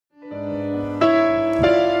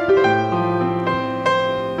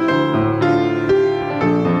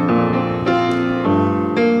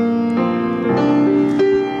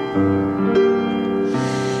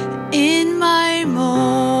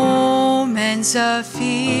sense of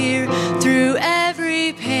fear, through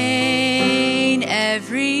every pain,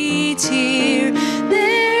 every tear.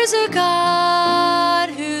 There's a God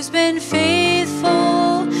who's been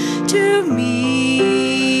faithful to me.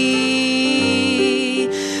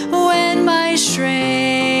 When my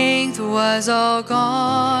strength was all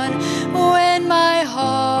gone, when my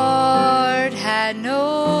heart had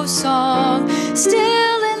no song,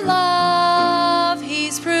 still in love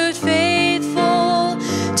He's proved faithful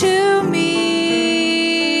to me.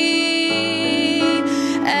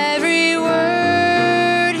 Every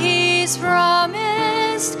word He's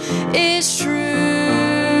promised is true.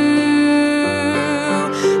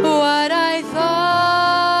 What I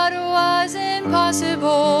thought was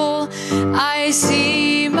impossible, I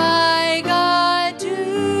see my God do.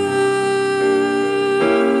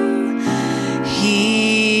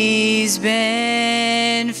 He's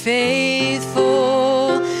been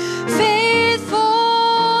faithful,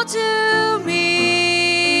 faithful to me.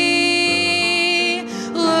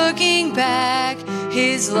 Looking back,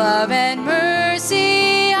 His love and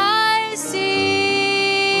mercy I see.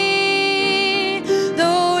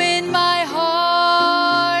 Though in my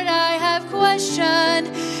heart I have questioned,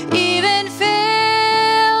 even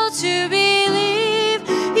failed to believe,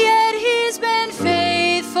 yet He's been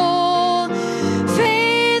faithful,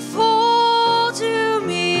 faithful to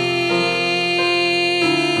me.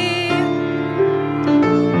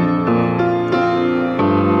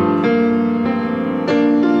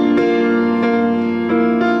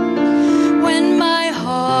 When my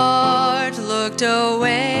heart looked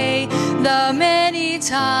away, the many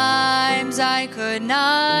times I could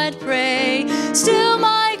not pray, still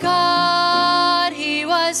my God, He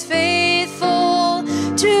was faithful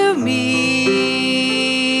to me.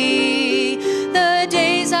 The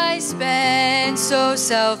days I spent so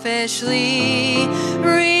selfishly,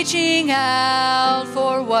 reaching out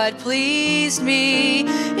for what pleased me,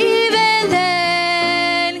 even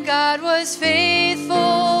then God was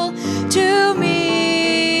faithful to me.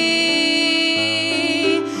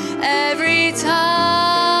 Every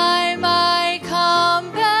time I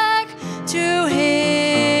come back to Him,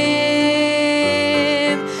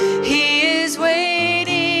 He is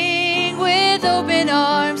waiting with open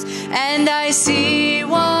arms, and I see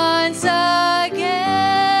once again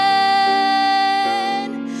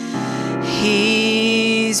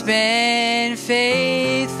He's been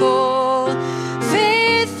faithful,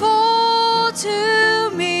 faithful to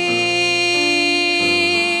me.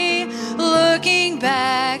 Looking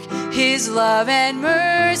back, His love and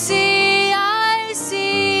mercy